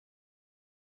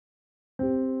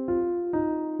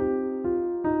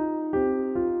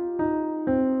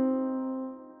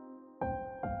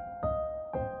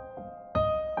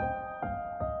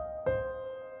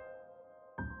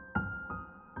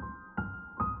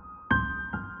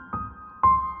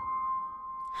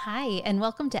Hi, and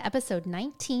welcome to episode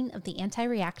 19 of the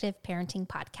Anti-Reactive Parenting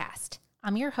Podcast.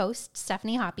 I'm your host,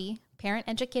 Stephanie Hoppy, parent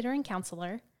educator and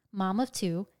counselor, mom of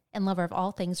two, and lover of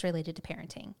all things related to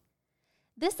parenting.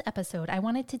 This episode, I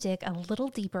wanted to dig a little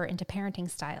deeper into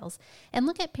parenting styles and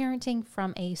look at parenting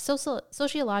from a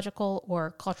sociological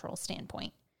or cultural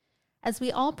standpoint. As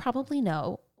we all probably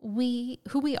know,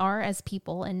 who we are as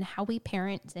people and how we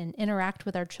parent and interact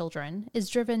with our children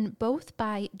is driven both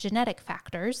by genetic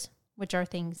factors, which are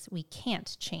things we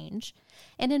can't change,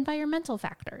 and environmental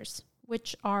factors,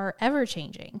 which are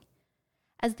ever-changing.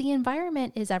 As the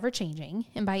environment is ever-changing,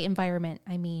 and by environment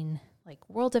I mean like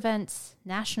world events,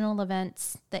 national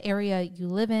events, the area you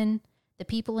live in, the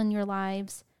people in your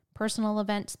lives, personal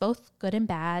events, both good and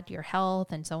bad, your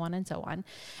health, and so on and so on.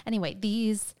 Anyway,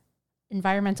 these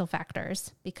environmental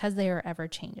factors, because they are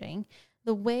ever-changing,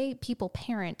 the way people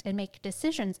parent and make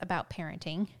decisions about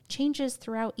parenting changes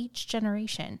throughout each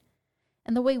generation.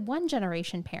 And the way one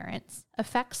generation parents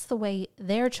affects the way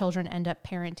their children end up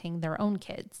parenting their own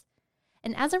kids.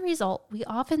 And as a result, we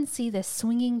often see this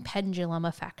swinging pendulum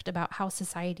effect about how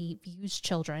society views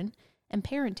children and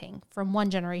parenting from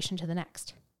one generation to the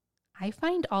next. I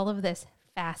find all of this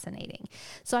fascinating.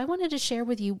 So I wanted to share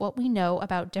with you what we know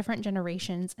about different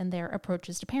generations and their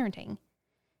approaches to parenting.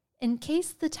 In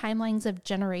case the timelines of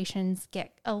generations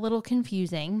get a little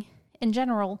confusing, in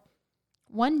general,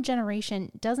 one generation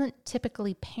doesn't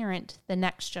typically parent the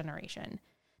next generation.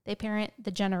 They parent the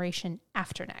generation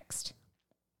after next.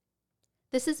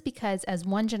 This is because as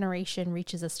one generation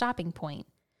reaches a stopping point,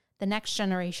 the next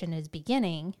generation is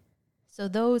beginning, so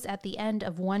those at the end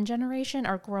of one generation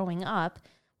are growing up,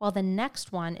 while the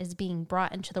next one is being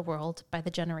brought into the world by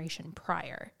the generation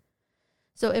prior.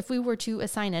 So if we were to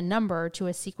assign a number to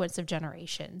a sequence of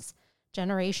generations,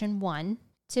 Generation 1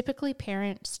 typically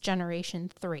parents Generation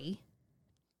 3,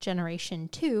 Generation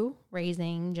 2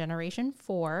 raising Generation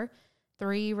 4,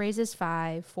 3 raises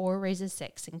 5, 4 raises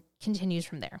 6, and continues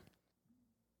from there.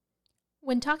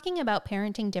 When talking about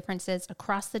parenting differences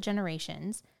across the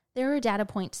generations, there are data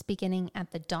points beginning at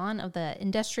the dawn of the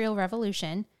Industrial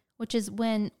Revolution, which is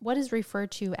when what is referred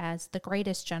to as the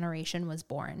greatest generation was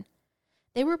born.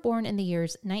 They were born in the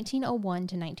years 1901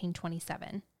 to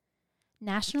 1927.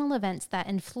 National events that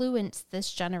influenced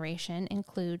this generation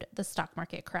include the stock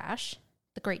market crash,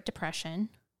 the Great Depression,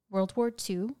 World War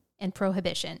II, and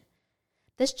Prohibition.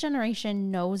 This generation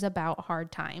knows about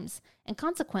hard times, and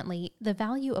consequently, the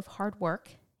value of hard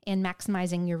work and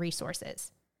maximizing your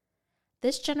resources.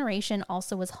 This generation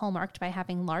also was hallmarked by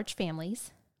having large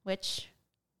families, which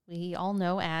we all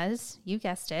know as, you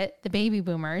guessed it, the baby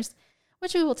boomers,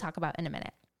 which we will talk about in a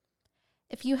minute.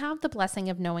 If you have the blessing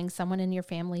of knowing someone in your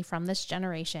family from this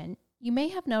generation, you may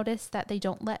have noticed that they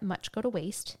don't let much go to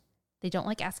waste, they don't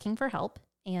like asking for help,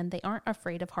 and they aren't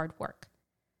afraid of hard work.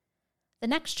 The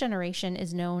next generation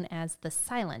is known as the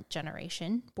silent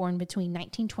generation, born between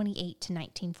 1928 to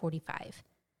 1945.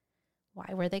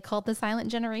 Why were they called the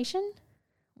silent generation?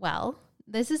 Well,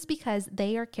 this is because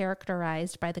they are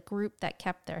characterized by the group that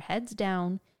kept their heads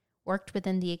down, worked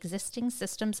within the existing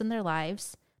systems in their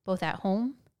lives, both at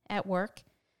home, at work,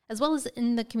 as well as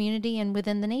in the community and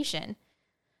within the nation.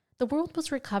 The world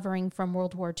was recovering from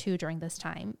World War II during this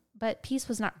time, but peace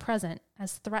was not present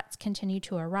as threats continued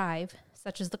to arrive,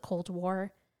 such as the Cold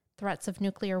War, threats of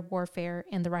nuclear warfare,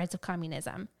 and the rise of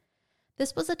communism.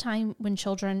 This was a time when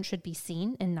children should be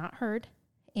seen and not heard,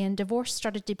 and divorce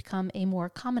started to become a more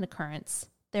common occurrence,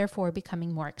 therefore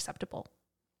becoming more acceptable.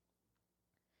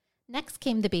 Next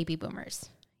came the baby boomers.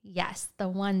 Yes, the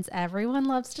ones everyone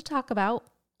loves to talk about,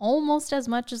 almost as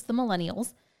much as the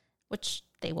millennials, which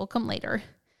they will come later.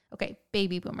 Okay,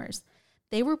 baby boomers.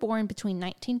 They were born between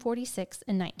 1946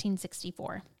 and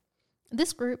 1964.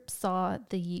 This group saw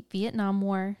the Vietnam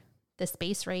War, the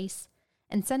space race,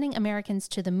 and sending Americans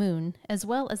to the moon, as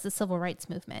well as the civil rights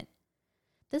movement.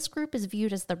 This group is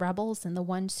viewed as the rebels and the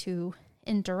ones who,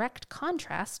 in direct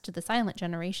contrast to the silent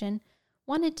generation,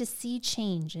 wanted to see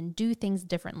change and do things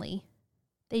differently.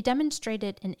 They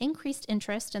demonstrated an increased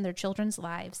interest in their children's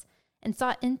lives and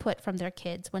sought input from their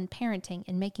kids when parenting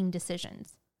and making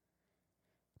decisions.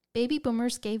 Baby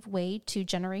boomers gave way to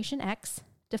Generation X,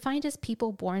 defined as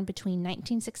people born between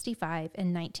 1965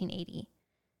 and 1980.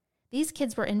 These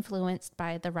kids were influenced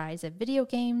by the rise of video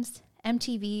games,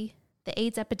 MTV, the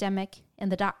AIDS epidemic, and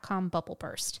the dot-com bubble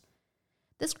burst.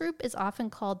 This group is often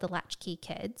called the latchkey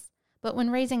kids, but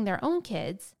when raising their own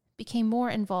kids, became more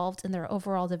involved in their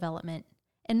overall development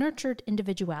and nurtured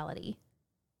individuality.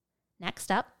 Next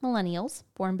up, millennials,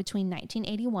 born between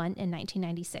 1981 and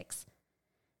 1996.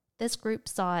 This group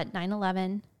saw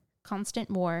 9/11, constant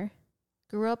war,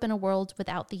 grew up in a world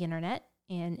without the internet,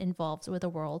 and involved with a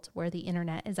world where the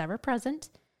internet is ever present,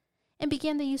 and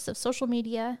began the use of social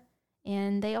media,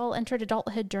 and they all entered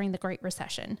adulthood during the Great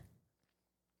Recession.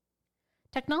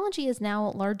 Technology is now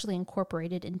largely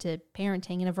incorporated into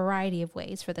parenting in a variety of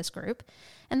ways for this group,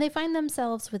 and they find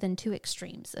themselves within two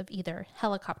extremes of either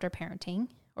helicopter parenting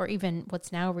or even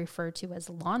what's now referred to as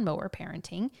lawnmower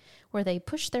parenting, where they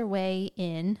push their way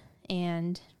in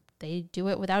and they do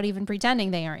it without even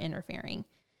pretending they aren't interfering.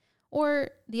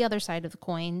 Or the other side of the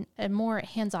coin, a more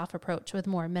hands-off approach with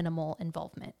more minimal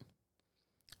involvement.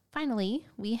 Finally,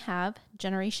 we have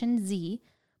Generation Z,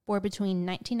 born between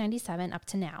 1997 up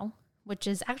to now, which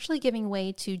is actually giving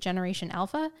way to Generation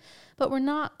Alpha, but we're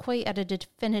not quite at a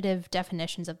definitive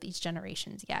definitions of these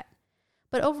generations yet.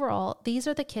 But overall, these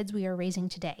are the kids we are raising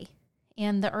today.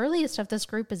 And the earliest of this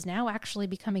group is now actually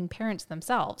becoming parents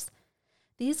themselves.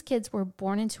 These kids were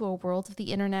born into a world of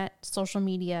the internet, social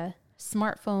media,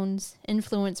 smartphones,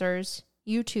 influencers,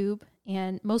 YouTube,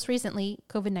 and most recently,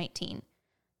 COVID-19.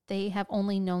 They have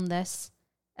only known this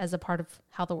as a part of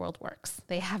how the world works.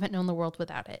 They haven't known the world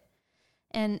without it.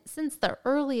 And since the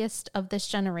earliest of this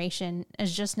generation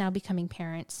is just now becoming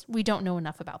parents, we don't know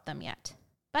enough about them yet.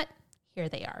 But here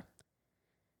they are.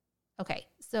 Okay,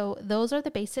 so those are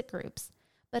the basic groups.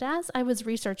 But as I was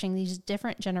researching these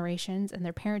different generations and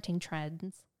their parenting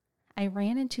trends, I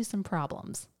ran into some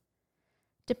problems.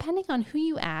 Depending on who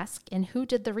you ask and who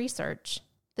did the research,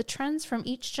 the trends from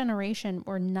each generation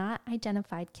were not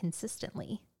identified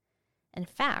consistently. In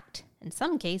fact, in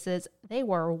some cases, they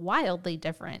were wildly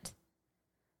different.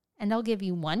 And I'll give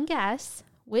you one guess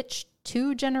which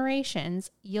two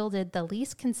generations yielded the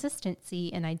least consistency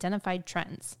in identified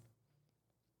trends.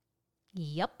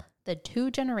 Yep, the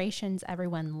two generations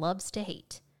everyone loves to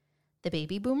hate, the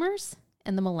baby boomers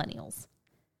and the millennials.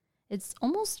 It's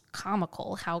almost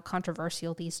comical how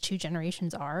controversial these two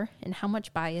generations are and how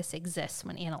much bias exists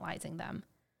when analyzing them.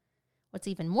 What's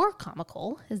even more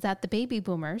comical is that the baby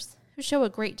boomers, who show a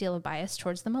great deal of bias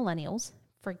towards the millennials,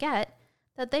 forget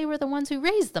that they were the ones who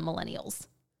raised the millennials.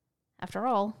 After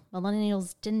all,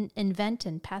 millennials didn't invent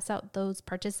and pass out those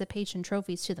participation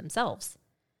trophies to themselves.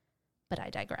 But I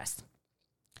digress.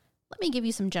 Let me give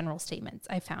you some general statements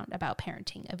I found about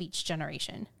parenting of each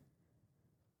generation.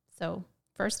 So,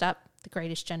 first up, the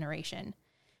greatest generation.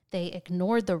 They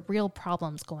ignored the real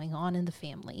problems going on in the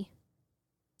family.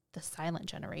 The silent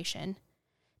generation.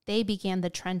 They began the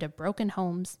trend of broken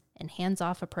homes and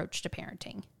hands-off approach to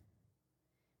parenting.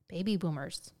 Baby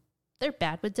boomers. They're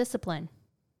bad with discipline.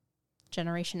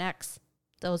 Generation X.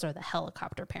 Those are the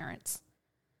helicopter parents.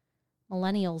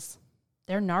 Millennials.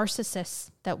 They're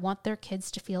narcissists that want their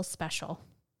kids to feel special.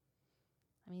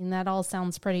 I mean, that all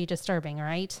sounds pretty disturbing,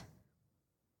 right?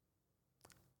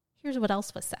 Here's what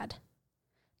else was said.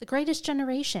 The greatest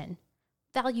generation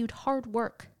valued hard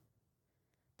work.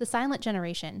 The silent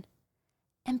generation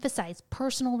emphasized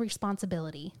personal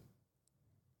responsibility.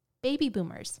 Baby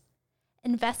boomers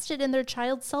invested in their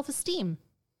child's self-esteem.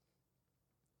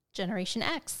 Generation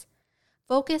X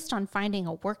focused on finding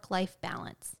a work-life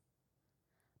balance.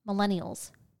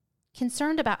 Millennials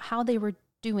concerned about how they were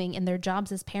doing in their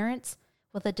jobs as parents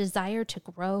with a desire to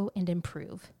grow and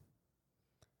improve.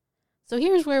 So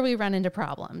here's where we run into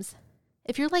problems.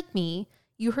 If you're like me,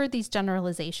 you heard these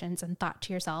generalizations and thought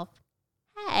to yourself,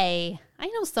 hey, I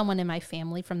know someone in my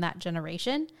family from that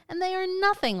generation, and they are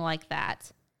nothing like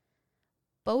that.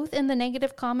 Both in the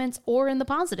negative comments or in the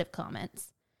positive comments.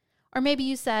 Or maybe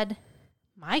you said,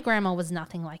 my grandma was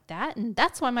nothing like that, and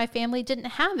that's why my family didn't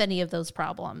have any of those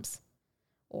problems.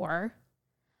 Or,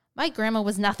 my grandma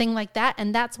was nothing like that,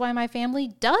 and that's why my family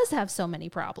does have so many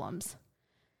problems.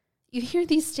 You hear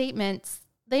these statements,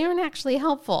 they aren't actually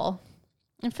helpful.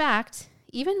 In fact,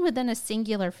 even within a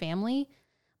singular family,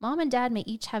 mom and dad may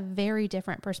each have very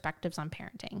different perspectives on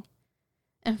parenting.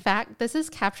 In fact, this is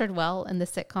captured well in the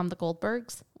sitcom The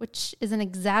Goldbergs, which is an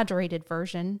exaggerated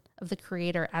version of the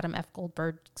creator Adam F.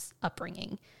 Goldberg's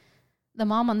upbringing. The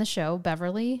mom on the show,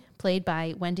 Beverly, played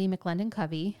by Wendy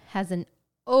McLendon-Covey, has an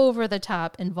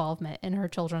over-the-top involvement in her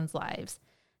children's lives.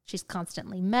 She's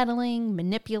constantly meddling,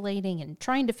 manipulating, and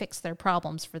trying to fix their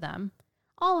problems for them,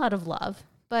 all out of love,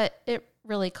 but it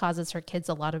really causes her kids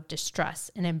a lot of distress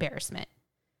and embarrassment.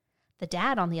 The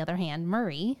dad, on the other hand,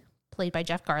 Murray, played by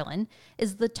Jeff Garlin,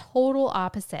 is the total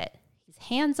opposite. He's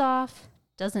hands-off,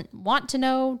 doesn't want to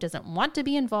know, doesn't want to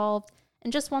be involved,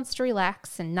 and just wants to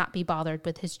relax and not be bothered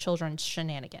with his children's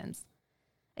shenanigans.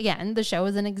 Again, the show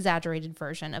is an exaggerated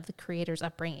version of the creator's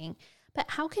upbringing,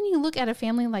 but how can you look at a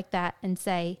family like that and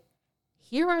say,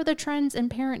 here are the trends in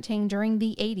parenting during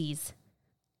the 80s?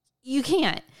 You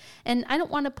can't. And I don't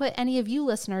want to put any of you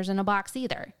listeners in a box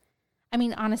either. I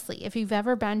mean, honestly, if you've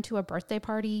ever been to a birthday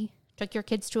party, took your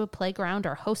kids to a playground,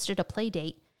 or hosted a play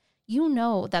date, you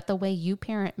know that the way you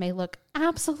parent may look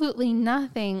absolutely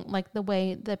nothing like the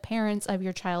way the parents of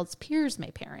your child's peers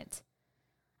may parent.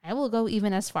 I will go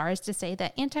even as far as to say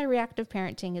that anti-reactive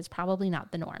parenting is probably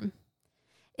not the norm.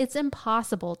 It's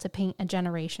impossible to paint a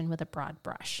generation with a broad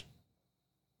brush.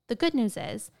 The good news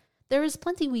is, there is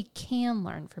plenty we can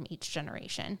learn from each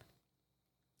generation.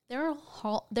 There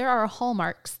are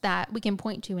hallmarks that we can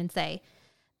point to and say,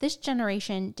 this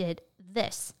generation did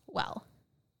this well.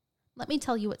 Let me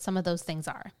tell you what some of those things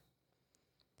are.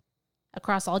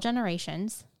 Across all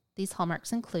generations, these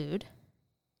hallmarks include: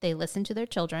 they listen to their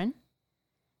children,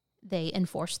 they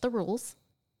enforce the rules,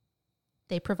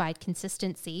 they provide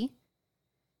consistency,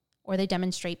 or they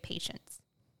demonstrate patience.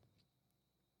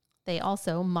 They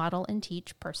also model and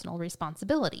teach personal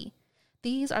responsibility.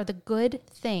 These are the good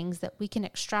things that we can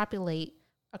extrapolate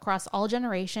across all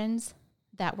generations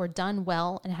that were done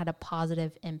well and had a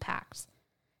positive impact.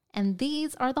 And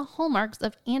these are the hallmarks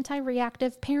of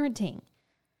anti-reactive parenting.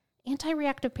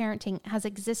 Anti-reactive parenting has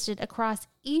existed across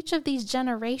each of these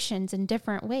generations in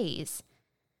different ways.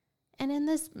 And in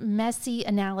this messy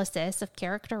analysis of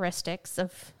characteristics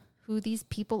of who these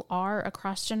people are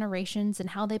across generations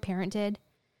and how they parented,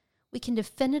 we can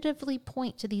definitively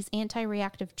point to these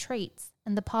anti-reactive traits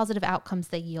and the positive outcomes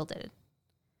they yielded.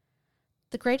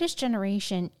 The greatest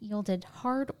generation yielded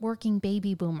hard-working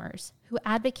baby boomers who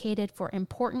advocated for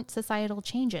important societal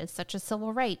changes such as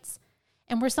civil rights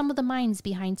and were some of the minds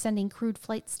behind sending crewed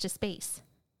flights to space.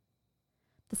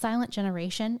 The silent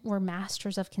generation were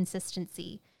masters of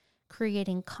consistency,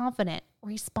 creating confident,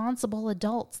 responsible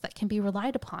adults that can be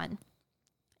relied upon.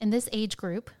 In this age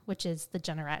group, which is the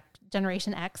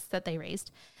Generation X that they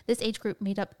raised, this age group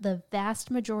made up the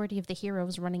vast majority of the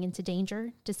heroes running into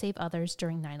danger to save others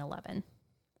during 9/11.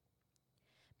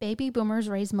 Baby boomers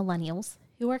raised millennials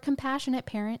who are compassionate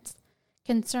parents,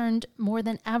 concerned more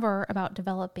than ever about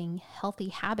developing healthy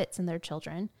habits in their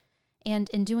children and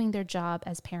in doing their job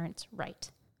as parents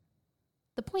right.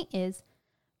 The point is,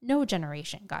 no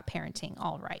generation got parenting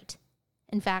all right.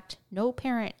 In fact, no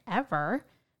parent ever,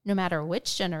 no matter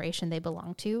which generation they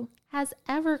belong to, has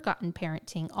ever gotten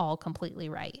parenting all completely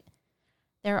right.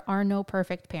 There are no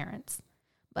perfect parents,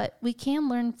 but we can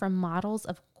learn from models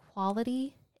of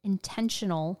quality,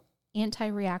 intentional,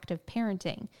 anti-reactive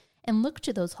parenting and look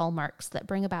to those hallmarks that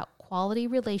bring about quality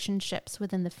relationships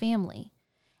within the family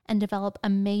and develop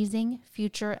amazing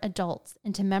future adults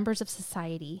into members of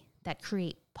society that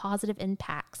create positive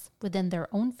impacts within their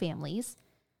own families,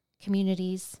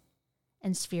 communities,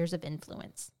 and spheres of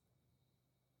influence.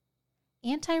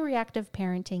 Anti-reactive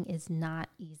parenting is not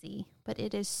easy, but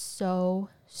it is so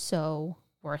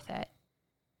worth it.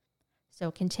 So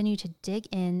continue to dig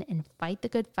in and fight the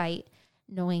good fight,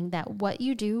 knowing that what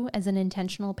you do as an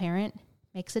intentional parent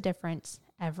makes a difference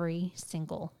every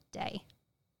single day.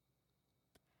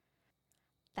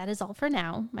 That is all for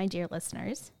now, my dear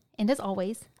listeners. And as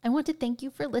always, I want to thank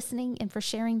you for listening and for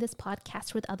sharing this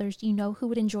podcast with others you know who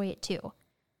would enjoy it too.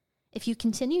 If you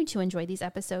continue to enjoy these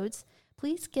episodes,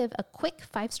 please give a quick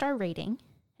 5-star rating,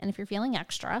 and if you're feeling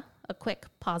extra, a quick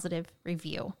positive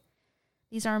review.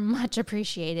 These are much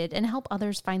appreciated and help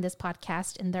others find this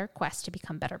podcast in their quest to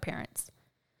become better parents.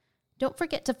 Don't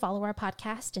forget to follow our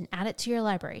podcast and add it to your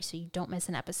library so you don't miss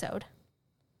an episode.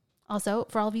 Also,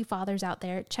 for all of you fathers out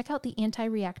there, check out the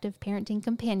Anti-Reactive Parenting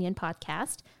Companion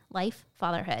podcast, Life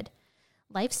Fatherhood.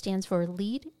 Life stands for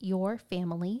Lead Your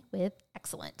Family with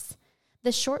Excellence.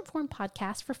 This short-form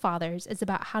podcast for fathers is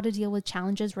about how to deal with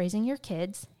challenges raising your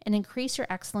kids and increase your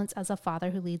excellence as a father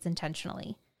who leads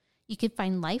intentionally. You can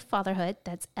find Life Fatherhood,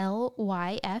 that's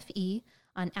LYFE,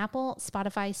 on Apple,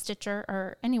 Spotify, Stitcher,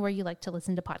 or anywhere you like to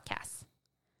listen to podcasts.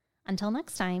 Until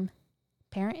next time,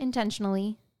 parent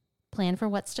intentionally, plan for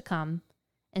what's to come,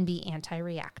 and be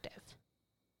anti-reactive.